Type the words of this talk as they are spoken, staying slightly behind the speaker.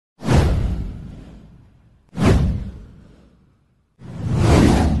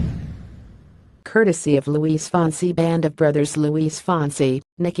courtesy of Luis Fonsi Band of Brothers Luis Fonsi,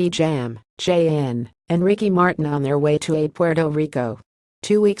 Nicky Jam, Chayanne, and Ricky Martin on their way to Puerto Rico.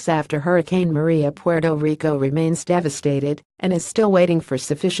 2 weeks after Hurricane Maria, Puerto Rico remains devastated and is still waiting for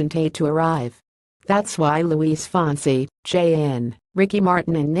sufficient aid to arrive. That's why Luis Fonsi, Chayanne, Ricky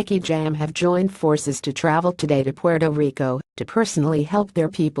Martin and Nicky Jam have joined forces to travel today to Puerto Rico to personally help their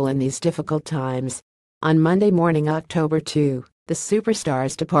people in these difficult times. On Monday morning, October 2, the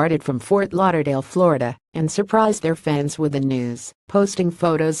superstars departed from Fort Lauderdale, Florida, and surprised their fans with the news, posting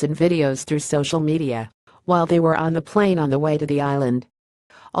photos and videos through social media while they were on the plane on the way to the island.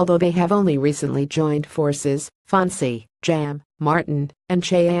 Although they have only recently joined forces, Fonsi, Jam, Martin, and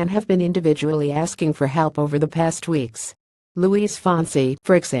Chayanne have been individually asking for help over the past weeks. Luis Fonsi,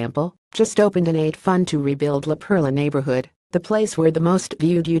 for example, just opened an aid fund to rebuild La Perla neighborhood, the place where the most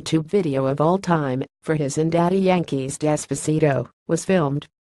viewed YouTube video of all time, for his and Daddy Yankee's Despacito, was filmed.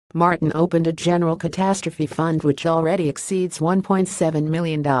 Martin opened a general catastrophe fund which already exceeds $1.7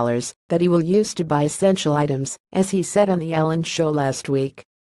 million that he will use to buy essential items, as he said on The Ellen Show last week.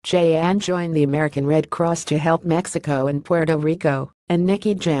 Chayanne joined the American Red Cross to help Mexico and Puerto Rico, and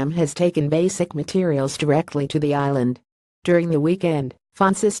Nicky Jam has taken basic materials directly to the island. During the weekend,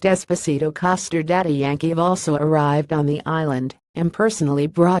 Fonsi's Despacito co-star Daddy Yankee have also arrived on the island and personally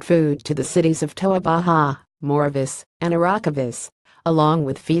brought food to the cities of Toa Baja, Morevis, and Aracabas, along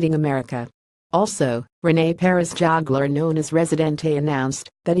with Feeding America. Also, Rene Perez Jogler, known as Residente, announced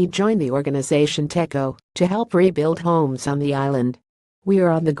that he joined the organization Teco to help rebuild homes on the island. "We are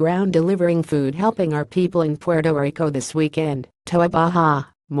on the ground delivering food, helping our people in Puerto Rico this weekend, Toa Baja,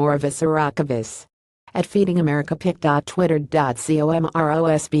 Morevis, Aracabas." At Feeding America,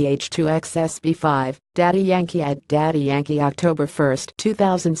 pic.twitter.com/ROSBH2XSB5, Daddy Yankee at Daddy Yankee October 1,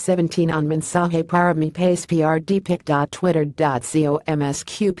 2017 on Mensaje para mi país PRD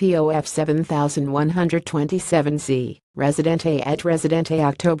pic.twitter.com/MSQPOF7127Z, Residente at Residente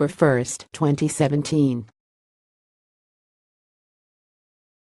October 1, 2017.